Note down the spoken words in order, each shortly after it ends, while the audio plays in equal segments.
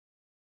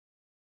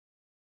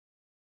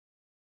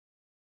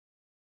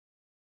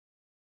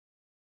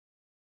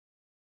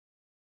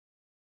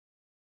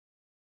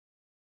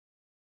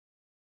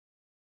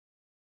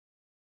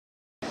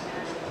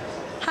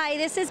Hi,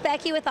 this is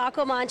Becky with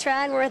AQUAMANTRA,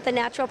 and we're at the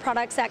Natural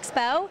Products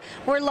Expo.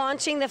 We're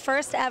launching the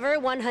first ever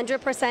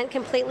 100%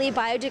 completely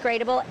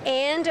biodegradable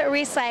and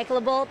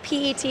recyclable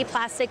PET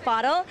plastic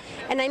bottle.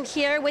 And I'm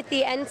here with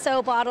the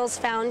ENSO Bottles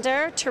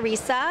founder,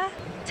 Teresa.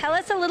 Tell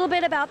us a little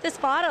bit about this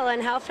bottle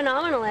and how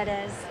phenomenal it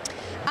is.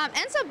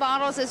 ENSO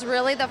Bottles is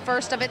really the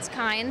first of its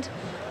kind.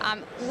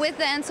 With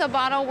the ENSO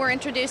bottle, we're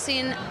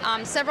introducing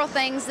several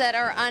things that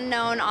are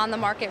unknown on the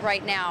market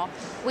right now.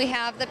 We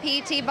have the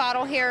PET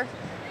bottle here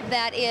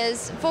that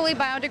is fully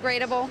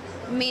biodegradable,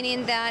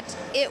 meaning that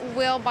it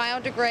will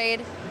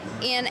biodegrade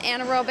in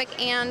anaerobic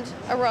and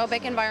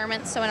aerobic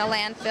environments, so in a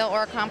landfill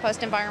or a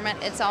compost environment.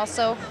 It's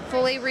also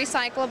fully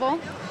recyclable,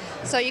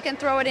 so you can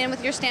throw it in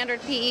with your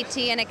standard PET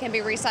and it can be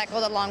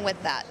recycled along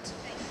with that.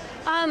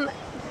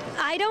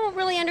 I don't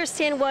really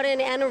understand what an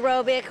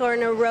anaerobic or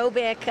an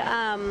aerobic,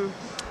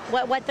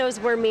 what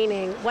those were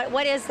meaning.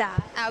 What is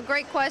that?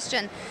 Great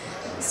question.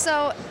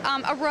 So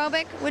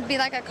aerobic would be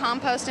like a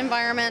compost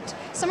environment,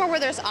 somewhere where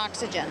there's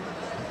oxygen.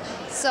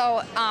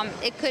 So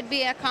it could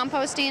be a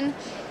composting,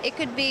 it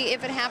could be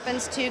if it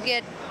happens to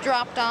get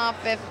dropped off,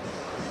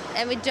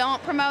 and we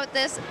don't promote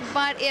this,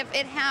 but if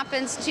it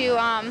happens to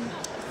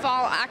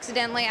fall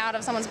accidentally out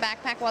of someone's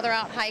backpack while they're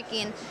out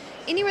hiking,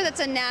 anywhere that's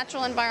a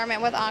natural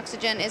environment with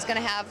oxygen is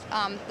going to have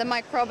the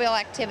microbial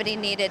activity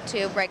needed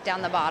to break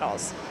down the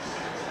bottles.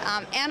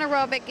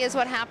 Anaerobic is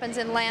what happens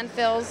in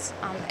landfills.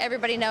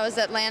 Everybody knows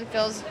that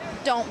landfills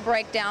don't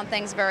break down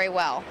things very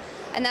well,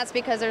 and that's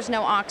because there's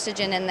no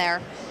oxygen in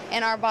there,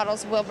 and our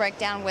bottles will break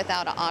down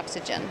without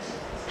oxygen.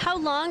 How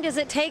long does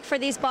it take for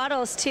these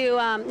bottles to,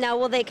 now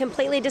will they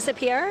completely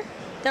disappear?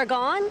 They're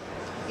gone?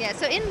 Yeah,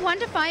 so in 1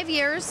 to 5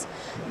 years,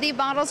 the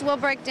bottles will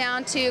break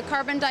down to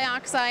carbon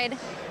dioxide,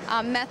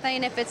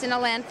 methane if it's in a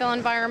landfill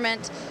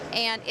environment,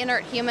 and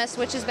inert humus,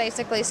 which is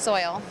basically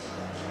soil.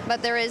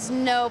 But there is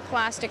no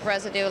plastic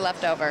residue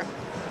left over.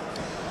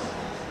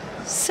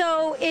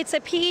 So it's a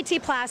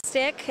PET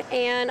plastic,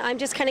 and I'm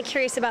just kind of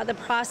curious about the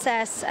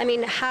process. I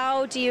mean,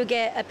 how do you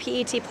get a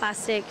PET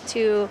plastic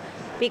to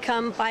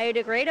become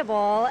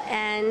biodegradable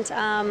and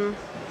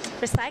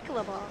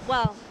recyclable?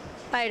 Well,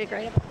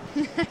 biodegradable.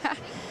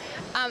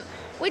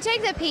 We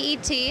take the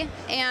PET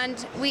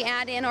and we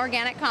add in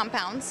organic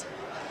compounds.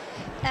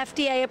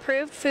 FDA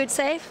approved, food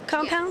safe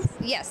compounds?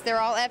 Yes, they're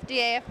all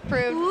FDA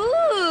approved.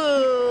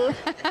 Ooh!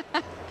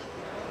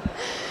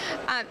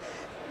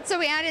 So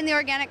we add in the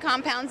organic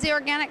compounds. The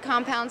organic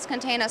compounds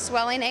contain a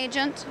swelling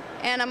agent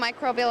and a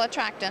microbial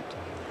attractant.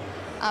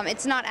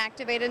 It's not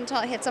activated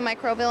until it hits a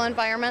microbial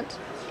environment.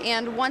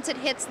 And once it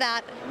hits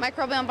that,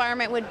 microbial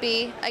environment would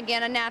be,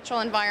 again, a natural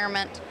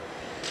environment.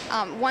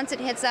 Once it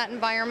hits that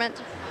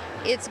environment,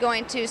 it's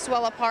going to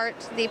swell apart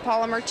the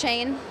polymer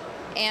chain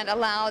and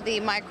allow the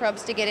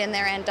microbes to get in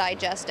there and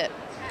digest it.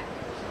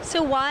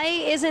 So why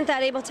isn't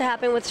that able to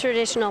happen with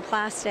traditional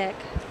plastic?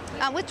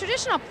 With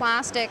traditional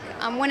plastic,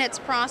 when it's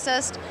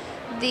processed,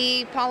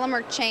 the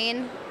polymer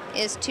chain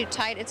is too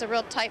tight. It's a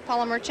real tight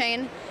polymer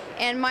chain,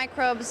 and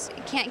microbes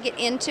can't get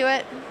into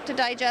it to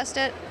digest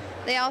it.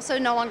 They also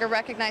no longer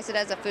recognize it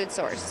as a food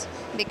source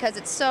because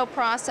it's so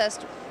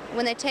processed.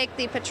 When they take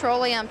the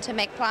petroleum to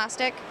make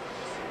plastic,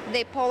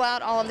 they pull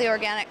out all of the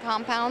organic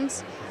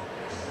compounds,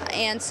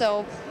 and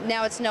so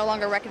now it's no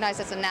longer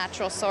recognized as a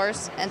natural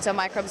source, and so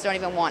microbes don't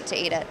even want to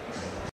eat it.